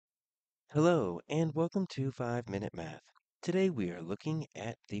Hello, and welcome to 5 Minute Math. Today we are looking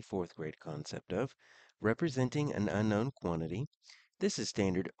at the fourth grade concept of representing an unknown quantity. This is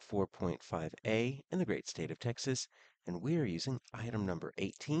standard 4.5a in the great state of Texas, and we are using item number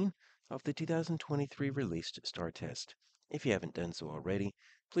 18 of the 2023 released STAAR test. If you haven't done so already,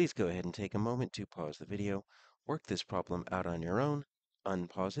 please go ahead and take a moment to pause the video, work this problem out on your own,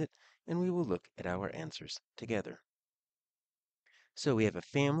 unpause it, and we will look at our answers together. So we have a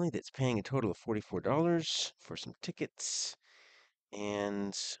family that's paying a total of $44 for some tickets.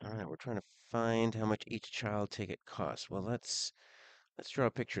 And all right, we're trying to find how much each child ticket costs. Well, let's draw a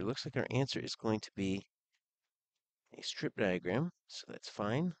picture. It looks like our answer is going to be a strip diagram, so that's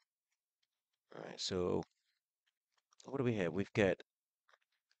fine. All right, so what do we have? We've got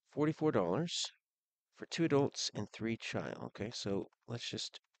 $44 for 2 adults and 3 child. Okay, so let's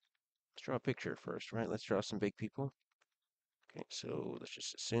draw a picture first, right? Let's draw some big people. Okay, so let's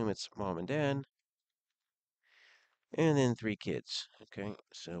just assume it's mom and dad, and then 3 kids. Okay,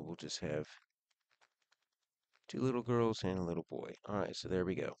 so we'll just have 2 little girls and a little boy. All right, so there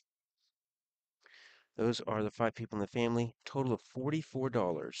we go. Those are the 5 people in the family. Total of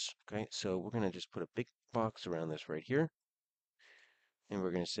 $44. Okay, so we're going to just put a big box around this right here. And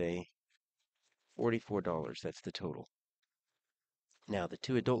we're going to say $44. That's the total. Now, the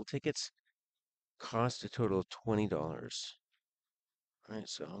 2 adult tickets cost a total of $20. All right,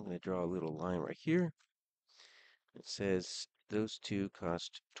 so I'm going to draw a little line right here. It says those two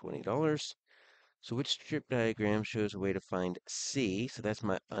cost $20. So which strip diagram shows a way to find C? So that's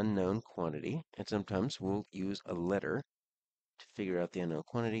my unknown quantity. And sometimes we'll use a letter to figure out the unknown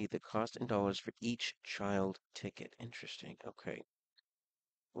quantity, the cost in dollars for each child ticket. Interesting. Okay.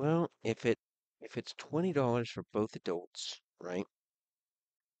 Well, if it's $20 for both adults, right?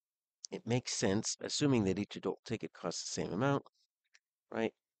 It makes sense, assuming that each adult ticket costs the same amount,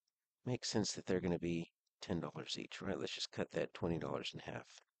 right? Makes sense that they're going to be $10 each, right? Let's just cut that $20 in half.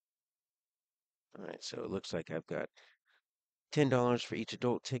 All right, so it looks like I've got $10 for each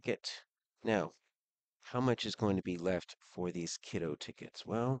adult ticket. Now, how much is going to be left for these kiddo tickets?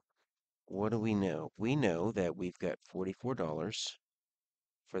 Well, what do we know? We know that we've got $44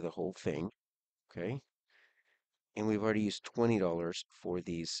 for the whole thing, okay? And we've already used $20 for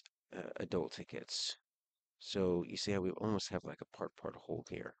these adult tickets. So you see how we almost have like a part whole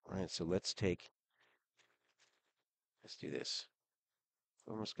here, right? So let's do this.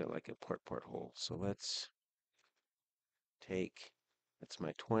 We almost got like a part whole. So let's take, that's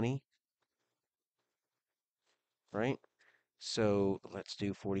my 20, right? So let's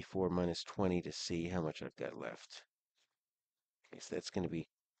do 44 minus 20 to see how much I've got left. Okay, so that's going to be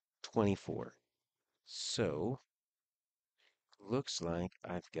 24. So looks like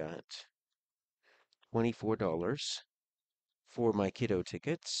I've got $24 for my kiddo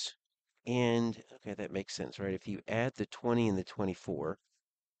tickets. And okay, that makes sense, right? If you add the 20 and the 24,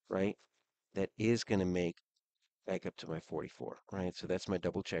 right, that is going to make back up to my 44, right? So that's my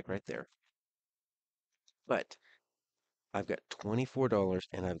double check right there. But I've got $24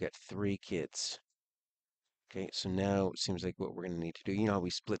 and I've got 3 kids. Okay, so now it seems like what we're going to need to do, you know how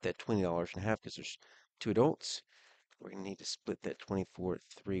we split that $20 in half because there's 2 adults? We're going to need to split that 24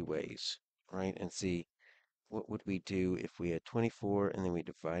 3 ways, right? And see what would we do if we had 24 and then we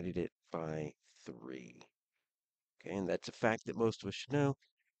divided it by 3. Okay, and that's a fact that most of us should know.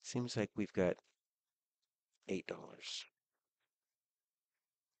 Seems like we've got $8.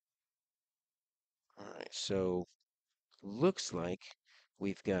 All right, so looks like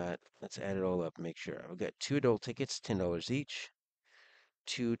we've got, let's add it all up and make sure. I've got 2 adult tickets, $10 each.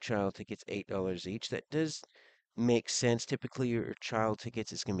 2 child tickets, $8 each. That does make sense. Typically, your child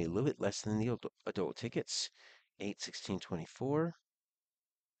tickets is going to be a little bit less than the adult tickets. 8, 16, 24.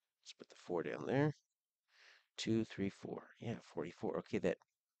 Let's put the 4 down there. 2, 3, 4. Yeah, 44. Okay,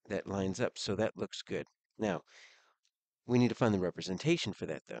 that lines up. So that looks good. Now, we need to find the representation for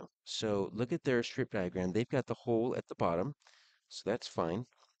that, though. So look at their strip diagram. They've got the hole at the bottom, so that's fine.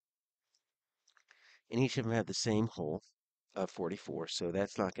 And each of them have the same hole of 44, so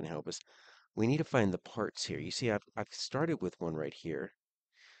that's not going to help us. We need to find the parts here. You see, I've started with one right here,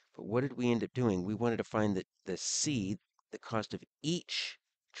 but what did we end up doing? We wanted to find the C, the cost of each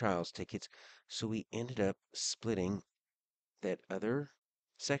child's tickets, so we ended up splitting that other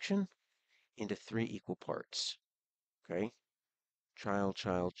section into 3 equal parts. Okay? Child,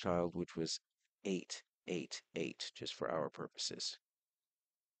 child, child, which was 8, 8, 8, just for our purposes.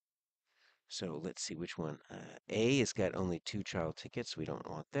 So let's see which one. A has got only 2 child tickets. We don't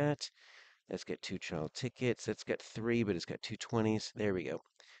want that. That's got 2 child tickets. That's got 3, but it's got 2 20s. There we go.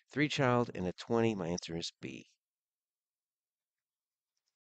 3 child and a 20. My answer is B.